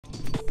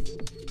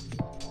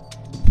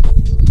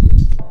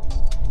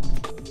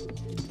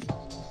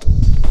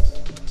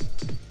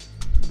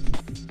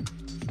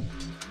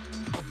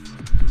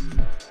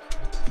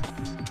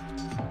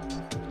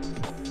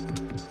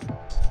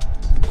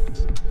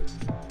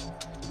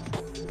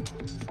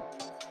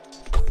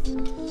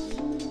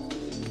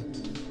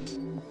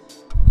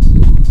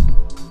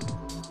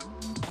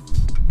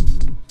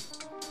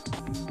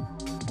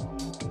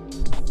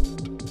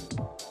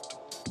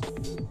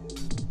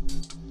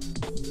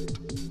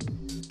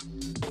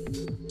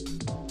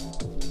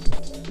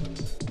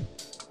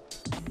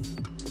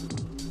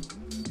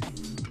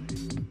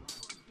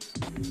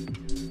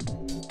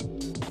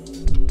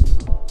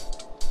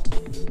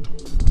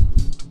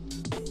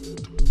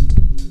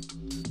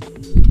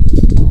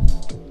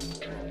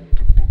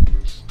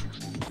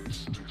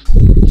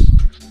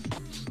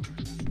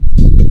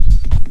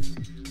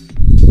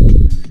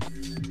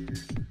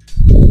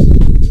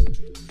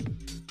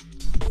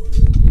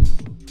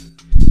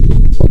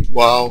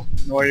Wow,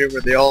 no idea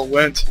where they all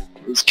went.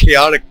 It was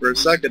chaotic for a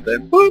second,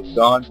 then boop,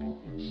 gone.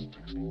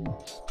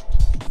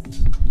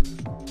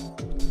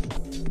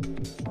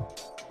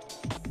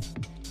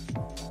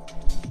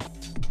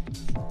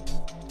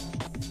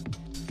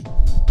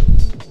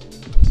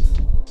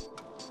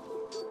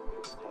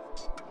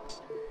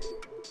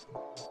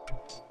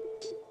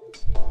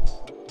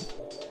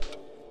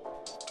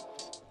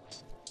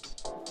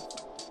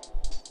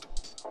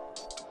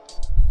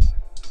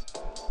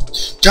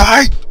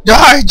 Die!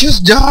 Die!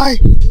 Just die!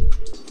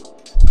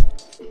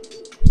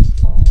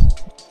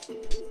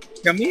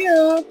 Come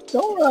here!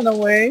 Don't run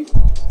away!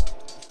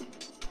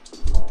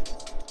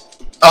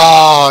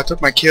 Ah, I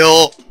took my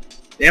kill!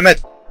 Damn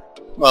it!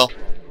 Well,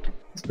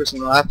 this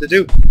person will have to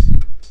do.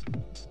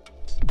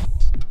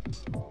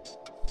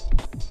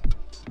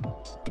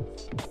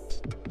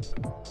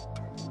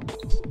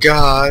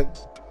 God,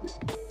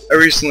 I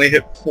recently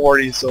hit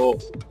 40, so,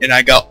 and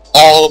I got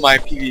all of my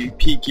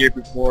PVP gear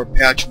before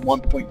patch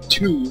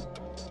 1.2,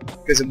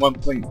 because in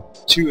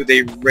 1.2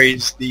 they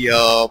raised the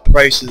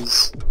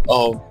prices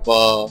of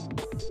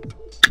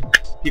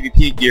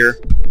PVP gear,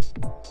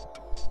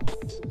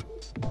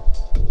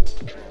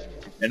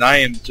 and I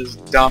am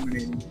just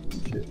dominating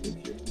shit.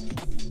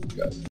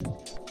 God.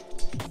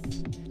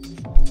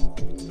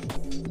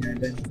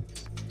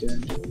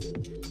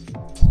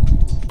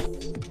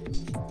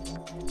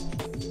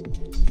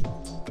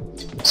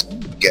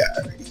 Get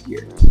out of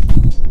here.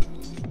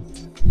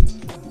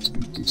 Let's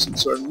do some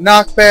sort of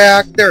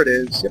knockback. There it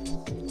is. Yep.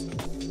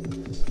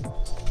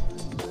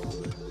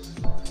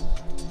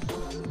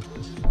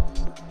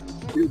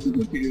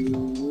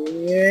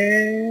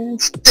 And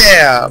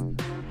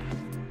stab.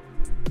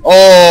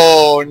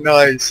 Oh,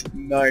 nice,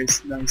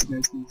 nice, nice,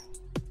 nice, nice.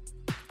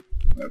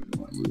 I don't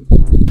want you.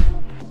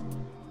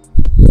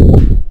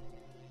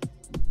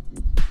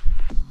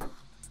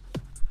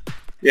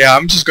 Yeah,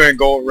 I'm just gonna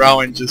go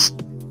around and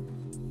just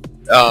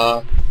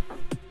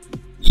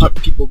hunt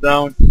people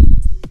down.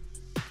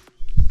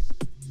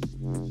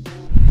 I'm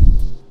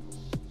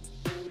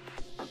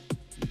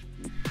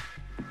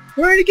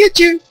trying to get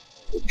you!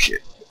 Oh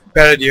shit.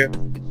 Bad idea.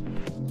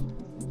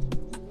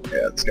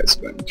 Yeah, this guy's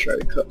going to try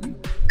to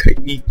kite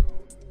me.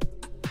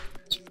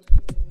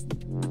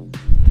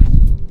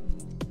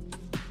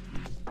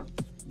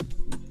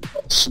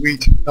 Oh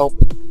sweet, help.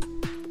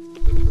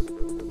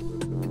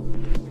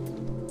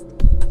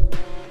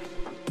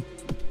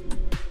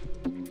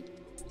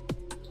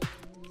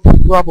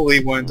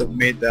 Probably wouldn't have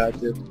made that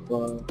if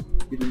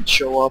he didn't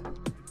show up.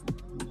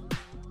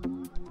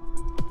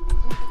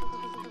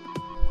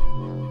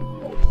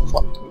 Oh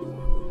fuck.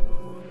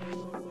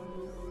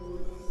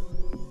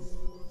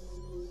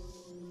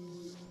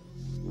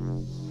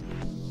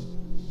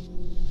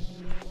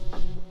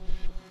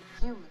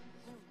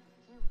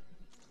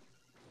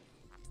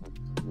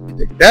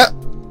 Take that.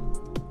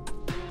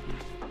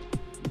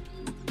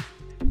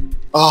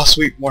 Oh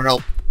sweet, more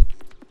help.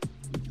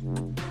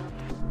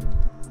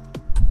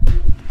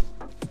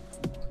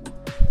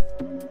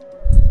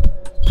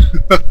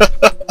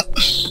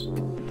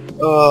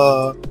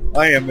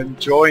 I am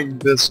enjoying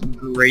this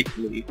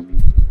greatly.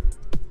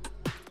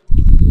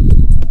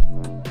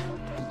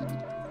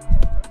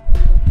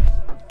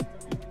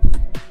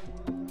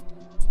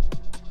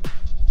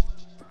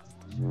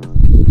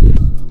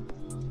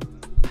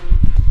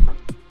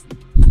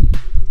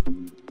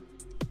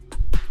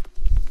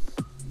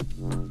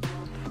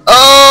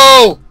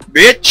 Oh,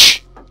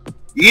 bitch!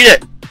 Eat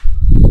it!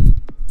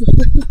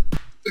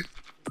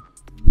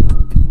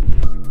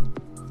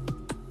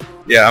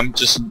 Yeah, I'm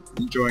just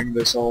enjoying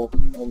this all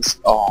this.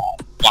 Oh,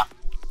 fuck.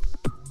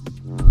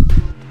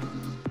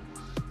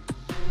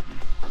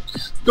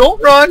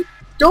 Don't run!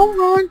 Don't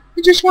run!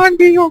 I just want to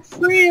be your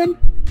friend!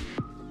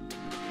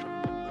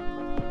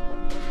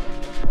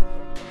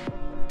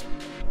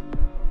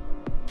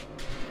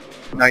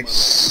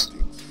 Nice.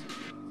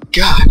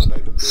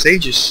 God,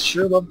 sages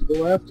sure love to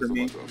go after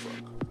me.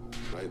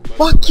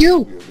 Fuck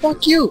you!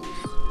 Fuck you!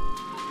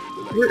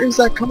 Where is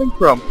that coming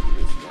from?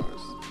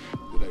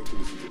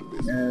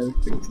 Yeah, I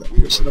think it's that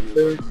person up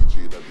there.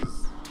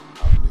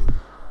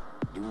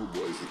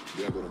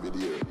 They are gonna be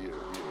there.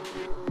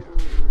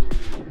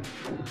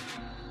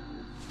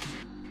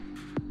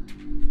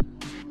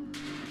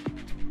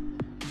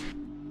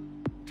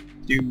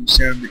 Do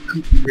sound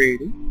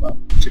recuperated. Wow,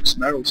 6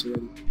 medals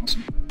already.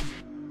 Awesome.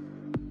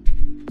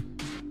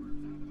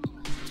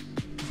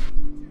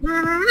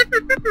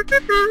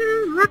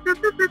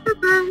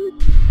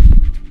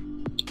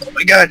 Oh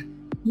my god!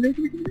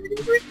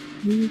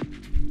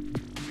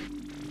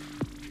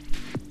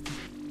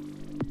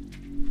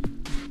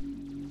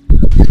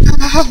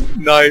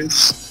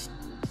 Nice.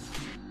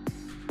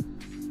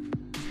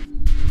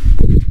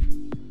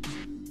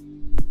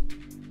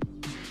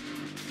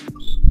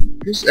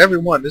 Here's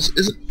everyone. This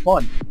isn't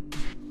fun.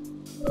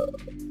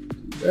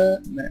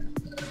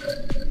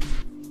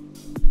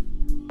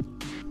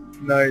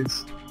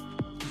 Nice.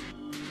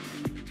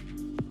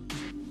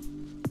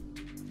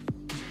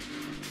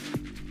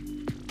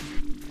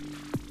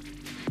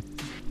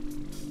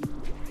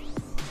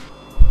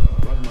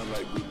 Batman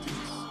like good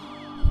things.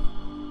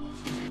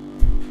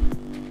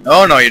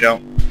 Oh no, you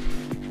don't.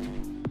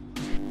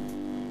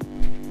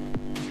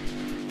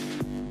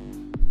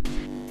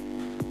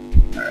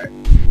 Alright.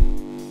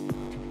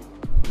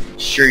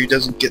 Sure he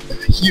doesn't get the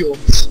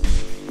heals.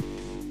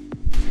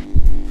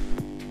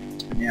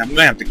 Yeah, I'm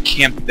gonna have to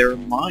camp their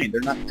line.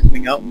 They're not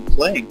coming out and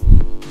playing.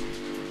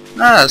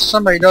 Ah,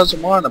 somebody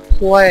doesn't want to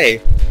play.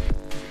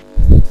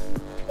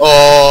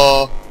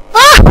 Oh.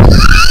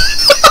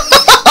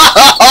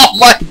 Oh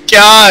my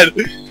god!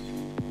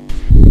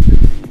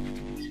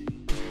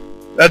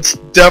 That's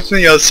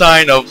definitely a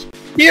sign of,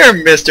 here,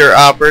 Mr.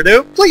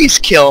 Operative, please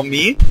kill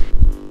me.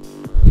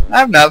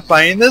 I'm not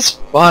finding this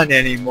fun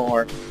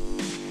anymore.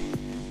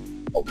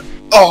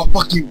 Oh,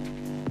 fuck you.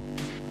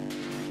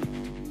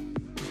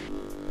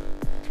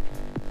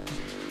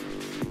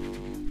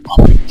 Oh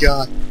my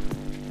god.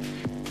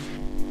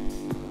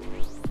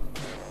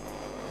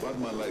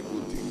 Batman like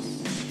good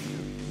things.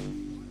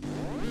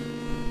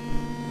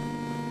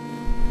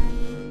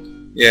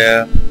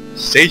 Yeah,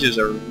 sages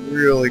are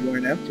really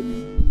going after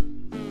me.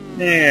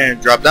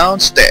 And drop down,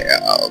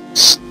 stab,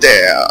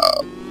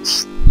 stab.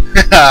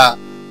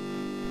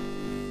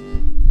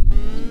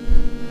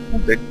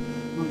 Okay.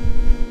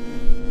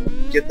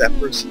 Get that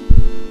person.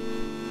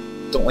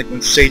 Don't like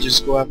when sages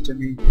go after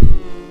me.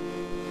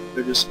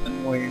 They're just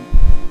annoying.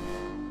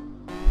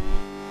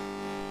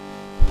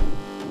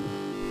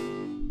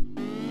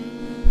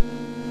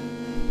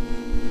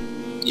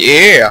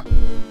 Yeah!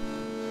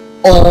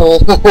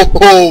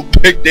 Oh,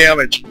 big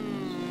damage.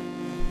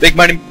 Big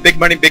money, big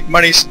money, big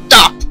money,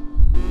 stop!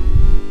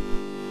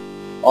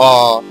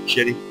 Oh,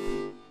 shitty.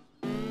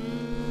 Oh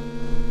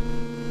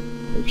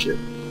shit.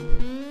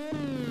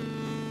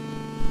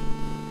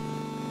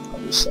 I'll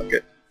just suck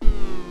it.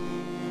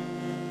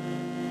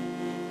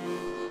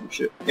 Oh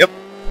shit. Yep.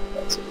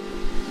 That's it.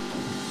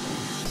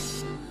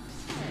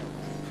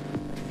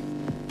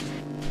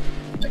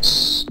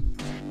 Nice.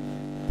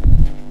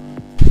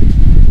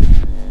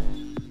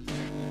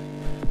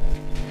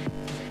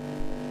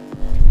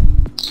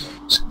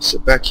 Just gonna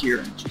sit back here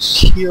and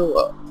just heal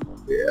up.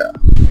 Yeah.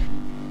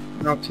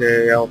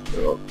 Okay, I'll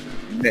throw up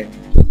the name.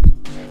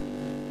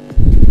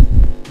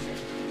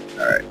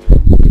 Alright.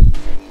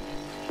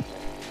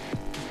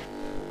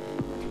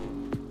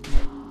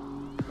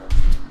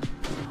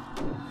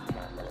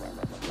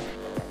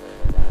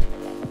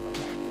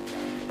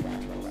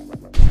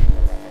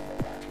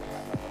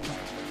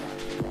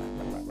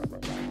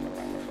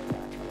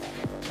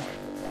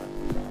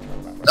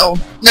 No!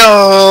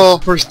 No!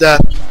 First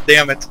death.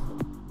 Damn it.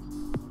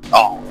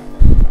 Oh.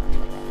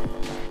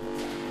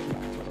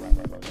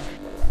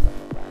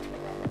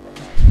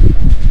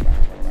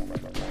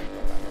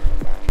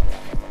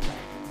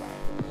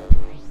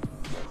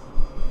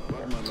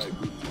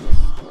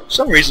 For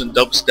some reason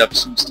dubstep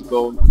seems to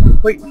go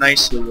quite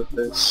nicely with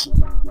this.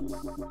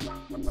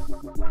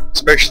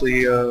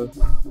 Especially for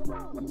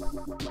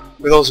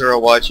those who are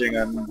watching,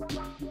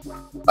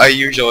 I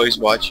usually always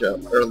watch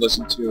or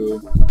listen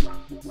to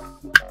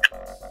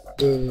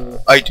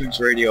iTunes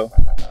Radio.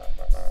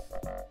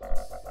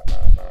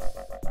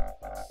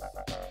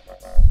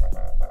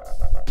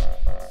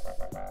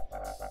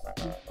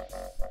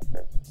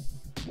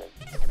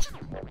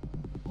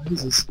 What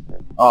is this?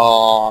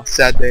 Aww,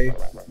 sad day.